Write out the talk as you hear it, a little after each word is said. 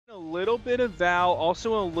little bit of Val,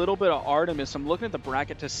 also a little bit of Artemis. I'm looking at the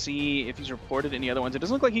bracket to see if he's reported any other ones. It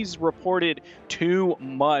doesn't look like he's reported too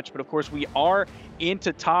much, but of course we are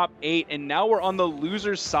into top 8, and now we're on the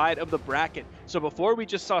loser's side of the bracket. So before we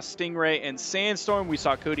just saw Stingray and Sandstorm, we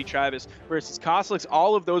saw Cody Travis versus Koslix.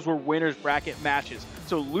 All of those were winners bracket matches.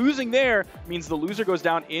 So losing there means the loser goes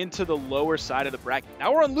down into the lower side of the bracket.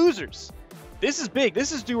 Now we're on losers. This is big.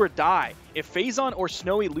 This is do or die. If Phazon or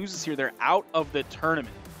Snowy loses here, they're out of the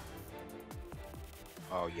tournament.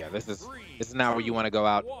 Oh yeah, this is not where you want to go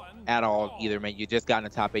out at all either, man. You just got in the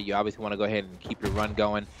top 8. You obviously want to go ahead and keep your run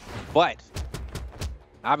going. But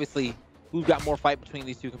obviously, who's got more fight between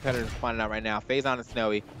these two competitors? Finding out right now. Phazon and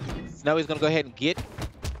Snowy. Snowy's gonna go ahead and get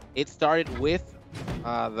it started with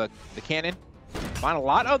the cannon. Find a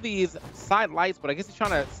lot of these side lights, but I guess he's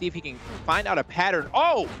trying to see if he can find out a pattern.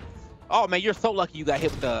 Oh man, you're so lucky you got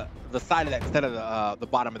hit with the side of that instead of the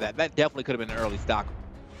bottom of that. That definitely could have been an early stock.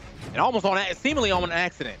 And almost seemingly on an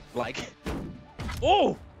accident. Like,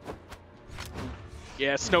 oh!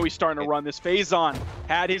 Yeah, Snowy's starting to run this. Phazon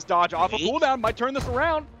had his dodge off a cooldown. Might turn this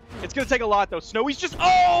around. It's going to take a lot, though. Snowy's just...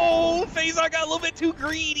 Oh! Phazon got a little bit too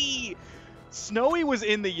greedy. Snowy was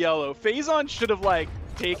in the yellow. Phazon should have, like,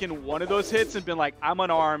 taken one of those hits and been like, I'm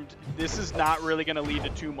unarmed. This is not really going to lead to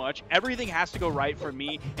too much. Everything has to go right for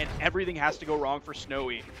me, and everything has to go wrong for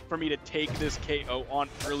Snowy for me to take this KO on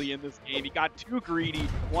early in this game. He got too greedy,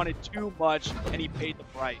 wanted too much, and he paid the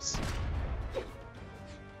price.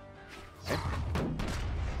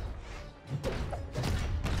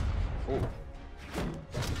 Ooh.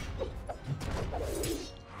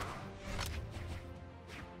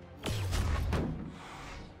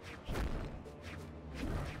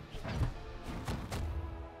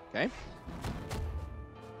 Okay.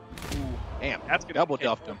 Ooh, damn, that's gonna double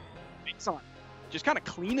duffed him. Phazon just kind of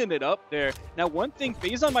cleaning it up there. Now, one thing,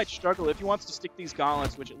 Phazon might struggle if he wants to stick these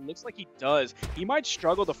gauntlets, which it looks like he does. He might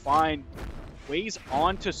struggle to find ways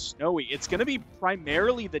onto Snowy. It's going to be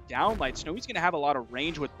primarily the downlight. Snowy's going to have a lot of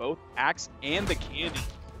range with both axe and the cannon.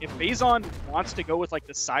 If Phazon wants to go with like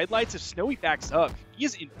the side lights, if Snowy backs up, he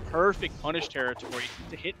is in perfect punish territory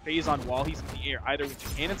to hit Phazon while he's in the air, either with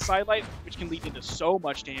the cannon side light, which can lead into so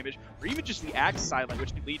much damage, or even just the axe side light,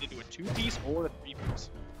 which can lead into a 2-piece or a 3-piece.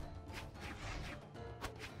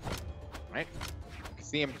 Right.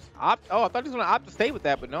 See him opt. Oh, I thought he was going to opt to stay with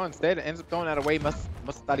that, but no, instead it ends up throwing that away. Must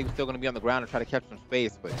have thought he was still going to be on the ground and try to catch some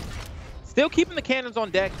space, but still keeping the cannons on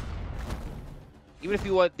deck. Even if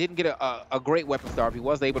he didn't get a great weapon start, he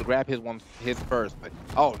was able to grab his first. But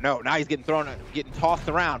oh no, now he's getting thrown, getting tossed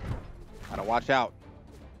around. Gotta watch out.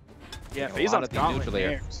 Yeah, Phazon's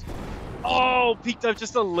gauntlet. Oh, peaked up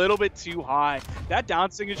just a little bit too high. That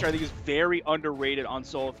down signature, I think, is very underrated on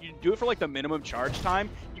Soul. If you do it for like the minimum charge time,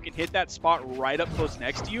 you can hit that spot right up close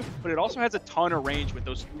next to you, but it also has a ton of range with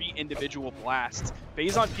those 3 individual blasts.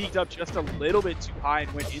 Phazon peaked up just a little bit too high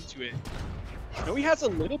and went into it. Snowy has a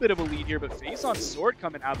little bit of a lead here, but Phazon's sword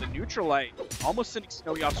coming out, the neutral light, almost sending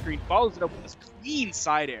Snowy off screen, follows it up with this clean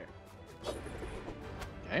side air.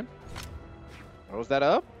 Okay. Throws that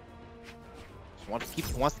up. Just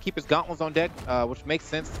wants to keep his gauntlets on deck, which makes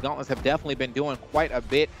sense. His gauntlets have definitely been doing quite a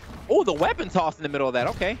bit. Oh, the weapon toss in the middle of that.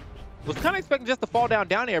 Okay. Was kind of expecting just to fall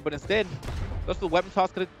down air, but instead, goes to the weapon toss.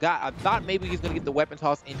 Could have got. I thought maybe he's going to get the weapon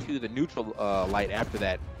toss into the neutral light after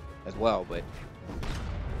that as well, but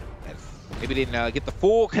maybe didn't get the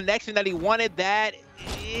full connection that he wanted. That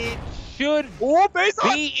it should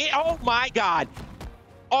be it. Oh my God!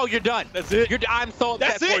 Oh, you're done. That's it. I'm so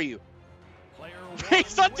upset for you.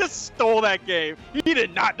 Phazon just stole that game. He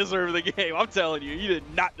did not deserve the game. I'm telling you, he did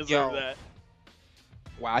not deserve that.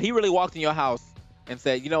 Wow, he really walked in your house and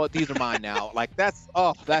said, "You know what? These are mine now." Like that's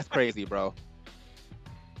crazy, bro.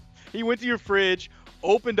 He went to your fridge,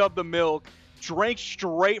 opened up the milk, drank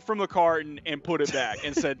straight from the carton, and put it back,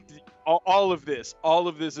 and said, all of this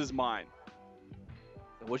is mine.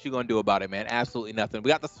 What you gonna do about it, man? Absolutely nothing. We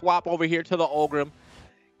got the swap over here to the Ulgrim.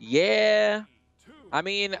 Yeah. I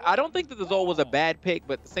mean, I don't think that the Zol was a bad pick,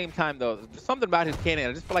 but at the same time, though, there's something about his cannon.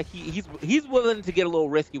 I just feel like he's willing to get a little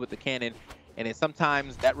risky with the cannon, and then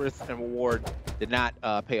sometimes that risk and reward did not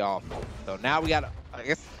pay off. So now we got, I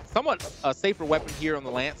guess, somewhat a safer weapon here on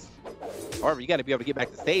the Lance. However, you got to be able to get back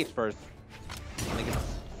to stage first.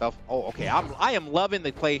 Oh, okay. I am loving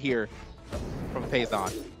the play here from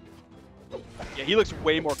Phazon. Yeah, he looks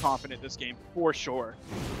way more confident this game, for sure.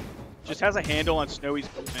 Just has a handle on Snowy's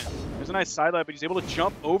movement. There's a nice side light, but he's able to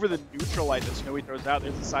jump over the neutral light that Snowy throws out.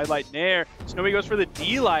 There's the side light there. Snowy goes for the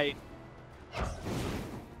D light.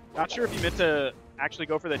 Not sure if he meant to actually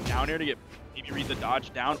go for the down air to get maybe read the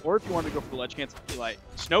dodge down, or if you wanted to go for the ledge cancel Delight.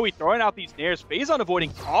 Snowy throwing out these nairs. Phazon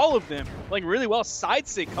avoiding all of them, playing really well. Side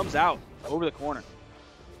stick comes out over the corner.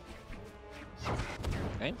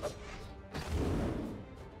 Okay.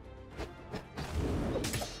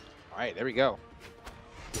 All right, there we go.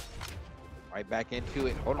 Right back into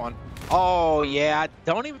it. Hold on. Oh, yeah. I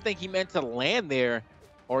don't even think he meant to land there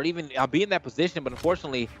or even be in that position. But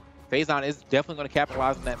unfortunately, Phazon is definitely going to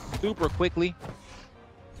capitalize on that super quickly.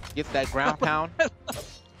 Gets that ground pound.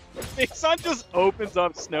 Phazon just opens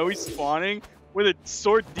up Snowy spawning with a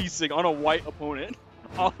sword desig on a white opponent.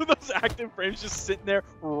 All of those active frames just sitting there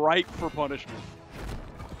ripe for punishment.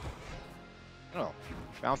 Oh,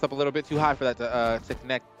 bounced up a little bit too high for that to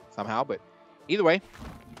connect somehow. But either way,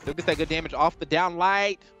 still gets that good damage off the down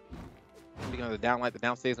light. Speaking of the down light, the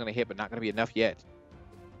down stage is going to hit, but not going to be enough yet.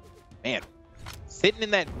 Man, sitting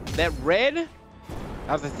in that red.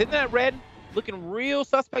 I was sitting in that red, looking real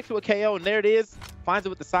suspect to a KO, and there it is. Finds it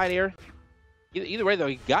with the side air. Either way, though,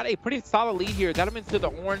 he got a pretty solid lead here. Got him into the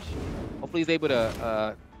orange. Hopefully, he's able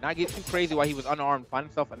to not get too crazy while he was unarmed. Find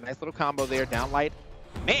himself a nice little combo there. Down light.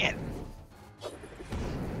 Man.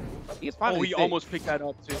 He's finally he almost picked that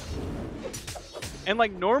up, too. And,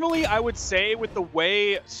 like, normally I would say with the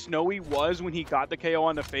way Snowy was when he got the KO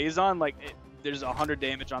on the Phazon, like, there's 100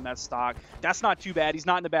 damage on that stock. That's not too bad. He's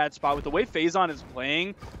not in a bad spot. With the way Phazon is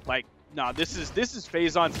playing, like, nah, this is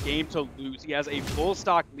Phazon's game to lose. He has a full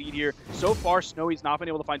stock lead here. So far, Snowy's not been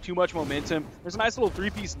able to find too much momentum. There's a nice little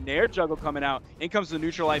three-piece Nair juggle coming out. In comes the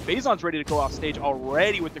neutral light. Phazon's ready to go off stage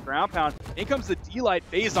already with the ground pound. In comes the D-light.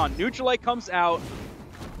 Phazon. Neutral light comes out.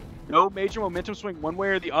 No major momentum swing one way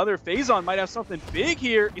or the other. Phazon might have something big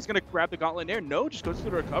here. He's going to grab the gauntlet Nair. No, just goes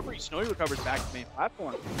through the recovery. Snowy recovers back to the main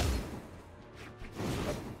platform.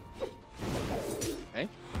 Okay.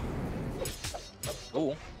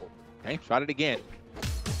 Oh. Okay, tried it again.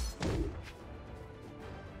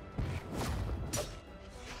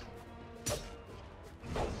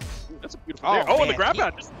 Ooh, that's a beautiful Nair. Oh, and the grab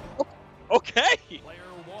pound. Okay.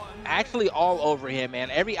 Actually all over him,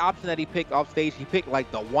 man. Every option that he picked off stage, he picked like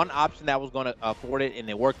the one option that was going to afford it, and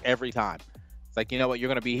it worked every time. It's like, you know what, you're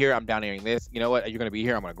going to be here, I'm down airing this. You know what, you're going to be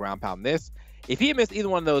here, I'm going to ground pound this. If he had missed either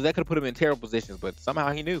one of those, that could have put him in terrible positions, but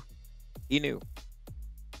somehow he knew. He knew.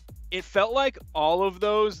 It felt like all of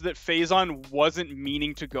those that Phazon wasn't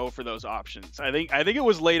meaning to go for those options. I think it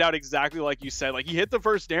was laid out exactly like you said. Like, he hit the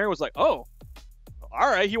first Nair and was like, oh, all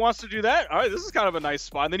right, he wants to do that. All right, this is kind of a nice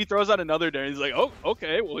spot. And then he throws out another Nair and he's like, oh,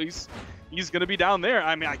 okay, well, he's going to be down there.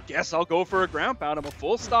 I mean, I guess I'll go for a ground pound. I'm a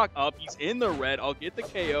full stock up. He's in the red. I'll get the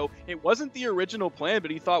KO. It wasn't the original plan,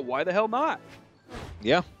 but he thought, why the hell not?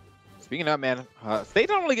 Yeah. Speaking of, man, stage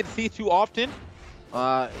I don't really get to see too often.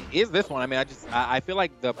 Is this one. I mean, I feel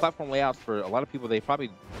like the platform layouts for a lot of people, they probably,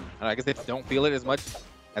 I guess they just don't feel it as much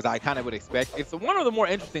as I kind of would expect. It's one of the more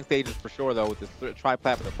interesting stages for sure, though, with this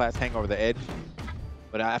tri-plat with the plats hang over the edge.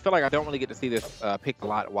 But I feel like I don't really get to see this picked a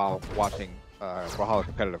lot while watching Brawlhalla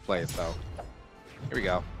competitive play. So here we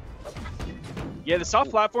go. Yeah, the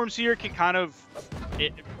soft platforms here can kind of,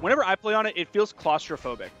 whenever I play on it, it feels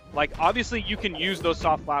claustrophobic. Like, obviously, you can use those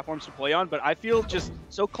soft platforms to play on, but I feel just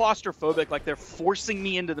so claustrophobic, like they're forcing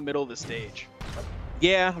me into the middle of the stage.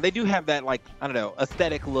 Yeah, they do have that, like, I don't know,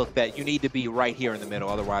 aesthetic look that you need to be right here in the middle.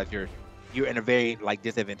 Otherwise, you're in a very, like,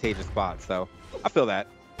 disadvantageous spot. So I feel that.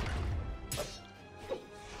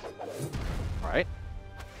 All right.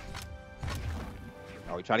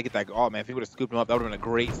 Oh, we try to get that. Oh, man, if he would have scooped him up, that would have been a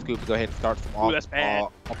great scoop to go ahead and start some off. Ooh, that's bad.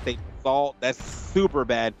 Off-stage assault. That's super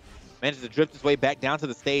bad. Managed to drift his way back down to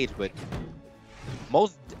the stage, but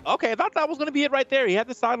okay, I thought that was going to be it right there. He had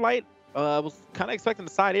the side light. Was kind of expecting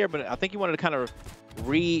the side air, but I think he wanted to kind of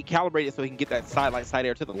recalibrate it so he can get that side light, side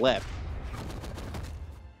air to the left.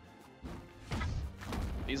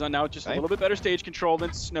 He's on now just a little bit better stage control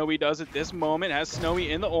than Snowy does at this moment. Has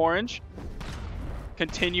Snowy in the orange.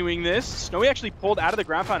 Continuing this. Snowy actually pulled out of the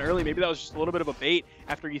ground pound early. Maybe that was just a little bit of a bait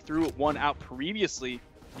after he threw one out previously.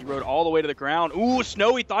 He rode all the way to the ground. Ooh,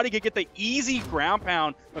 Snowy thought he could get the easy ground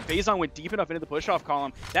pound, but Phazon went deep enough into the push-off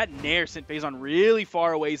column. That Nair sent Phazon really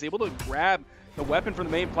far away. He's able to grab the weapon from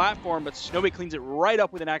the main platform, but Snowy cleans it right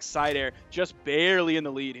up with an axe side air, just barely in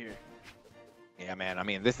the lead here. Yeah, man. I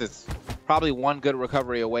mean, this is probably one good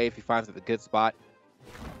recovery away if he finds it a good spot.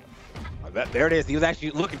 There it is. He was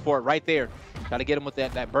actually looking for it right there. Trying to get him with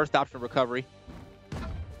that burst option recovery.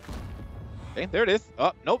 Okay, there it is.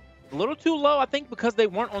 Oh, nope. A little too low, I think, because they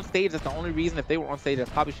weren't on stage. That's the only reason. If they were on stage, that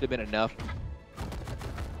probably should have been enough.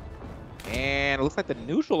 And it looks like the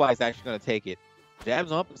neutral light's actually going to take it. Jabs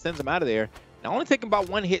him up and sends him out of there. Now, only taking about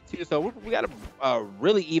one hit, too. So we got a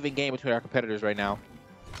really even game between our competitors right now.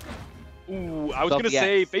 Ooh, I was going to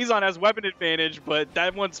say Phazon has weapon advantage, but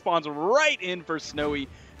that one spawns right in for Snowy.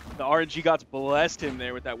 The RNG gods blessed him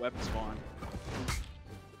there with that weapon spawn.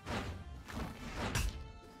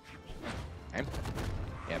 Okay.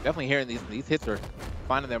 Yeah, definitely hearing these hits are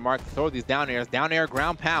finding their mark. Throw these down airs, down air,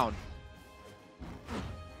 ground pound.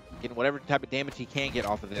 Getting whatever type of damage he can get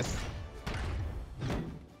off of this.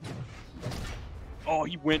 Oh,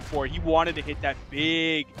 he went for it. He wanted to hit that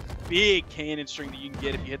big cannon string that you can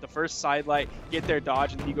get if you hit the first side light, get their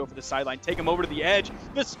dodge, and then you go for the sideline. Take him over to the edge.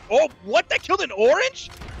 Oh, what? That killed an orange?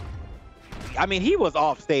 I mean, he was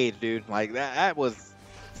off stage, dude. Like, that was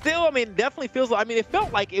still, I mean, definitely feels like, I mean, it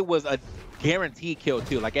felt like it was a guaranteed kill,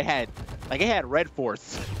 too. Like, it had red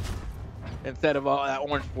force instead of that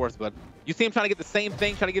orange force. But you see him trying to get the same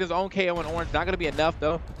thing, trying to get his own KO in orange. Not going to be enough,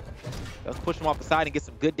 though. Let's push him off the side and get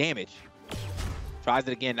some good damage. Tries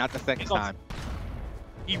it again, not the second time.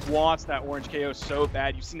 He wants that orange KO so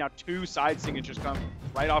bad. You see now 2 side signatures come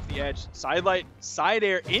right off the edge. Side light, side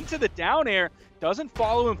air into the down air. Doesn't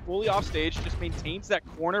follow him fully off stage, just maintains that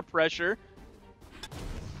corner pressure.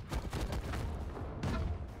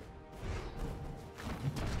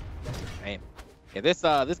 Man. Yeah,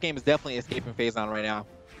 this game is definitely escaping Phazon right now,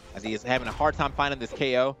 as he is having a hard time finding this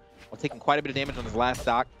KO while taking quite a bit of damage on his last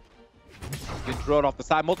stock. Gets drilled off the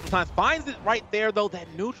side multiple times. Finds it right there, though. That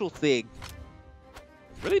neutral sig.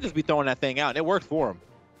 Really just be throwing that thing out. And it works for him.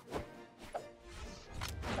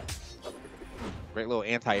 Great little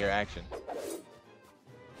anti-air action.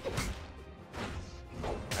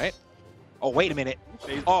 Right? Oh, wait a minute.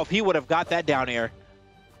 Oh, if he would have got that down air.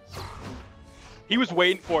 He was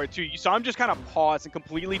waiting for it, too. You saw him just kind of pause and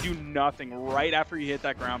completely do nothing right after he hit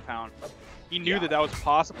that ground pound. He knew that was a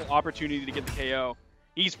possible opportunity to get the KO.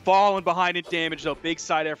 He's falling behind in damage, though. Big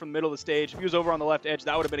side air from the middle of the stage. If he was over on the left edge,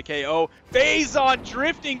 that would have been a KO. Phazon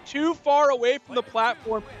drifting too far away from the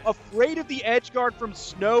platform, afraid of the edge guard from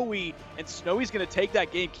Snowy. And Snowy's going to take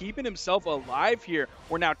that game, keeping himself alive here.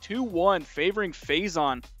 We're now 2-1, favoring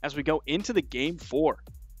Phazon as we go into the game 4.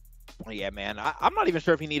 Yeah, man. I'm not even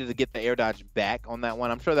sure if he needed to get the air dodge back on that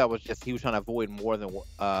one. I'm sure that was just he was trying to avoid more than,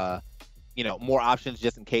 more options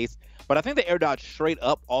just in case. But I think the air dodge straight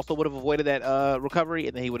up also would have avoided that recovery,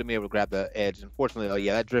 and then he would have been able to grab the edge. Unfortunately, though,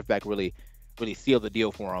 yeah, that drift back really sealed the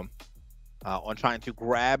deal for him on trying to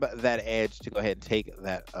grab that edge to go ahead and take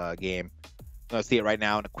that game. I'm gonna see it right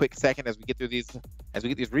now in a quick second as we get through these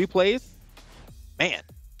replays. Man,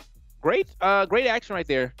 great action right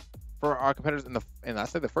there for our competitors in I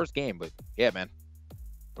said the first game, but yeah, man,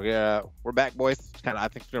 we're back, boys. I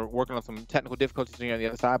think we're working on some technical difficulties here on the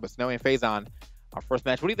other side, but Snowy and Phazon. Our first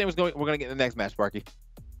match. What do you think we're going to get in the next match, Sparky?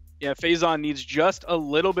 Yeah, Phazon needs just a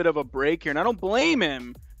little bit of a break here, and I don't blame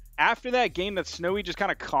him. After that game that Snowy just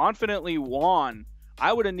kind of confidently won,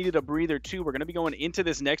 I would have needed a breather too. We're going to be going into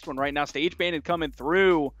this next one right now. Stage Bandit coming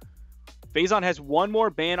through. Phazon has one more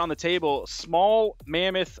ban on the table. Small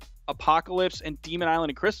Mammoth, Apocalypse, and Demon Island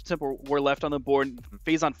and Crystal Temple were left on the board.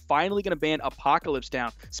 Phazon finally going to ban Apocalypse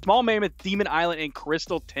down. Small Mammoth, Demon Island, and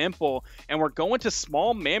Crystal Temple. And we're going to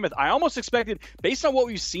Small Mammoth. I almost expected, based on what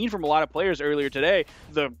we've seen from a lot of players earlier today,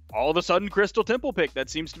 all of a sudden Crystal Temple pick that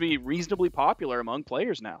seems to be reasonably popular among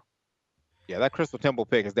players now. Yeah, that Crystal Temple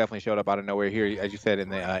pick has definitely showed up out of nowhere here, as you said, in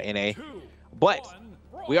the NA. But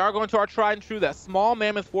we are going to our tried and true, that Small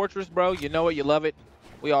Mammoth Fortress, bro. You know it, you love it.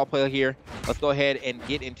 We all play here. Let's go ahead and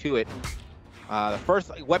get into it. The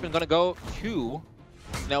first weapon going to go to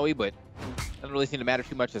Snowy, but doesn't really seem to matter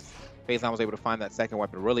too much as Phazon was able to find that second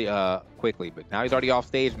weapon really quickly. But now he's already off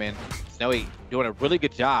stage, man. Snowy doing a really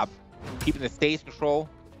good job keeping the stage control,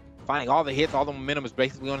 finding all the hits. All the momentum is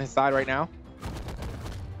basically on his side right now.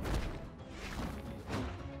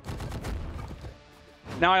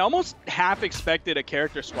 Now, I almost half expected a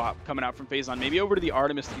character swap coming out from Phazon, maybe over to the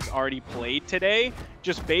Artemis that he's already played today,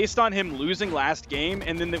 just based on him losing last game,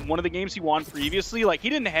 and then one of the games he won previously, like,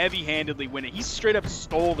 he didn't heavy-handedly win it. He straight up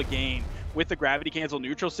stole the game with the gravity cancel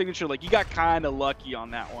neutral signature. Like, he got kind of lucky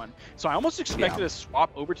on that one. So I almost expected a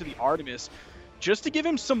swap over to the Artemis just to give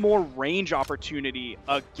him some more range opportunity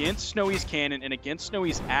against Snowy's cannon and against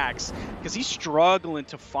Snowy's axe, because he's struggling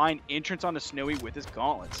to find entrance onto Snowy with his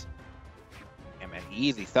gauntlets. Yeah, man,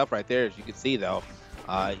 easy stuff right there, as you can see, though.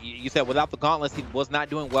 You said without the gauntlets, he was not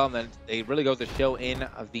doing well, and then it really goes to show in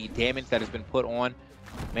the damage that has been put on.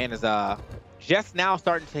 Man is just now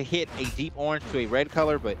starting to hit a deep orange to a red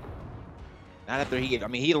color, but not after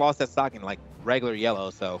he lost that stock in like regular yellow,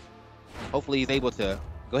 so hopefully he's able to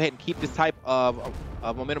go ahead and keep this type of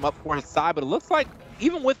momentum up for his side. But it looks like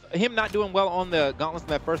even with him not doing well on the gauntlets in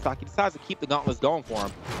that first stock, he decides to keep the gauntlets going for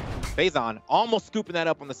him. Phazon almost scooping that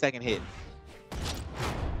up on the second hit.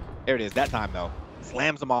 There it is, that time though.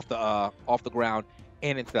 slams him off the ground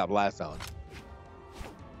and into that blast zone.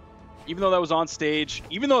 Even though that was on stage,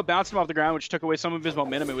 even though it bounced him off the ground, which took away some of his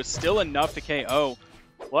momentum, it was still enough to KO.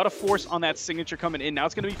 A lot of force on that signature coming in. Now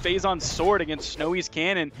it's going to be Phazon's sword against Snowy's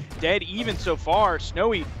cannon. Dead even so far.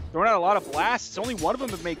 Snowy throwing out a lot of blasts. Only one of them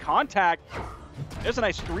have made contact. There's a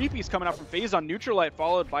nice 3-piece coming out from Phazon. Neutral light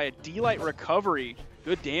followed by a D-light recovery.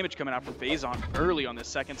 Good damage coming out from Phazon early on this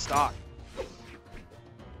second stock.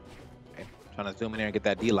 Okay. Trying to zoom in there and get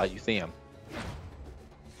that D-light. You see him.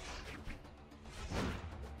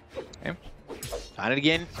 Okay. Trying it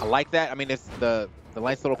again. I like that. I mean, it's the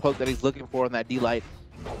nice little poke that he's looking for on that D-light.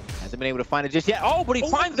 Hasn't been able to find it just yet. Oh, but he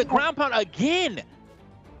finds the ground pound again.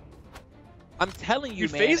 I'm telling you,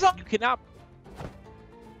 man, Phazon, you cannot.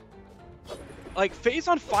 Like,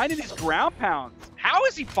 Phazon finding these ground pounds. How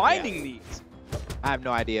is he finding these? I have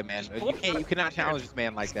no idea, man. You cannot challenge this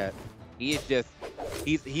man like that. He is just,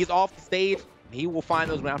 he's off the stage. He will find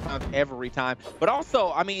those ground pounds every time. But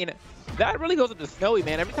also, I mean, that really goes into Snowy,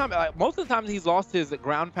 man. Every time, like, most of the times he's lost his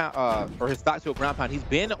ground pound, or his stock to a ground pound, he's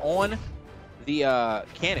been on the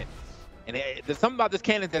cannon. And there's something about this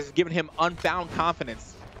cannon that's given him unbound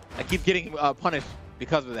confidence. I keep getting punished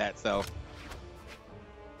because of that, so.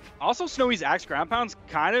 Also, Snowy's axe ground pounds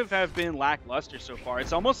kind of have been lackluster so far.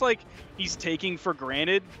 It's almost like he's taking for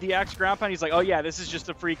granted the axe ground pound. He's like, oh yeah, this is just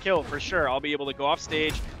a free kill for sure. I'll be able to go off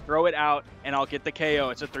stage, throw it out, and I'll get the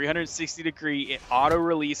KO. It's a 360 degree. It auto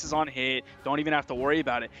releases on hit. Don't even have to worry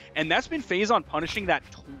about it. And that's been Phazon punishing that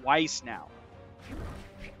twice now.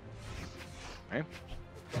 Okay.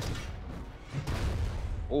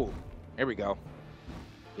 Oh, there we go.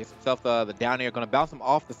 Gets himself the down air. Going to bounce him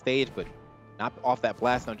off the stage, but not off that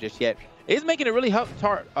blast zone just yet. It's making it really hard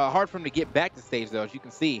for him to get back to stage, though. As you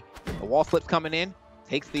can see, the wall slips coming in,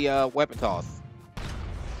 takes the weapon toss.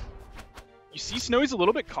 You see Snowy's a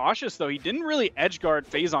little bit cautious, though. He didn't really edge guard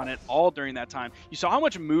Phazon at all during that time. You saw how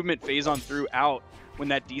much movement Phazon threw out when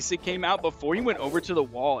that D-Sig came out before he went over to the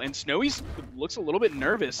wall. And Snowy looks a little bit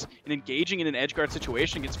nervous in engaging in an edge guard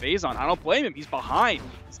situation against Phazon. I don't blame him. He's behind.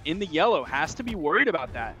 He's in the yellow. Has to be worried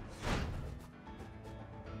about that.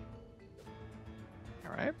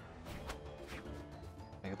 All right.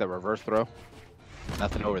 I get that reverse throw.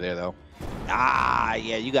 Nothing over there, though. Ah,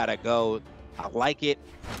 yeah, you got to go. I like it.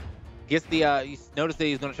 Gets the, you notice that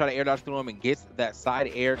he's going to try to air dodge through him and gets that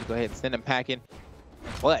side air to go ahead and send him packing.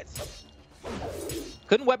 But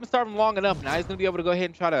couldn't weapon starve him long enough. Now he's going to be able to go ahead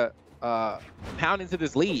and try to pound into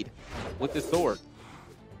this lead with this sword.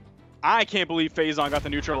 I can't believe Phazon got the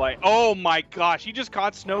neutral light. Oh my gosh, he just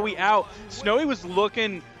caught Snowy out. Snowy was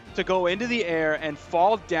looking to go into the air and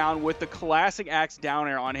fall down with the classic axe down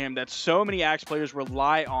air on him that so many axe players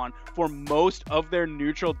rely on for most of their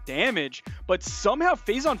neutral damage. But somehow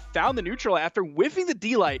Phazon found the neutral light after whiffing the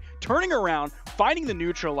D-light, turning around, finding the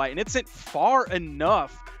neutral light, and it sent far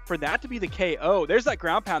enough for that to be the KO. There's that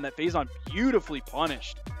ground pound that Phazon beautifully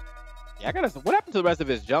punished. Yeah, I gotta. What happened to the rest of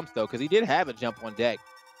his jumps though? Because he did have a jump on deck,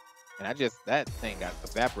 and that thing got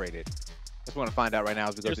evaporated. Just want to find out right now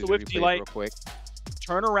as we go through the replays real quick.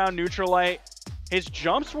 Turn around neutral light. His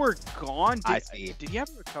jumps were gone. I see. Did he have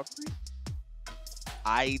a recovery?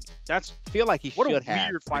 I feel like he should have. What a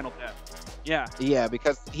weird final death. Yeah. Yeah,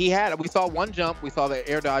 because we saw one jump, we saw the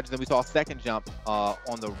air dodge, then we saw a second jump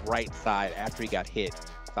on the right side after he got hit.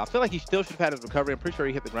 So I feel like he still should have had his recovery. I'm pretty sure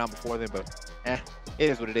he hit the ground before then, but it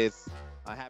is what it is.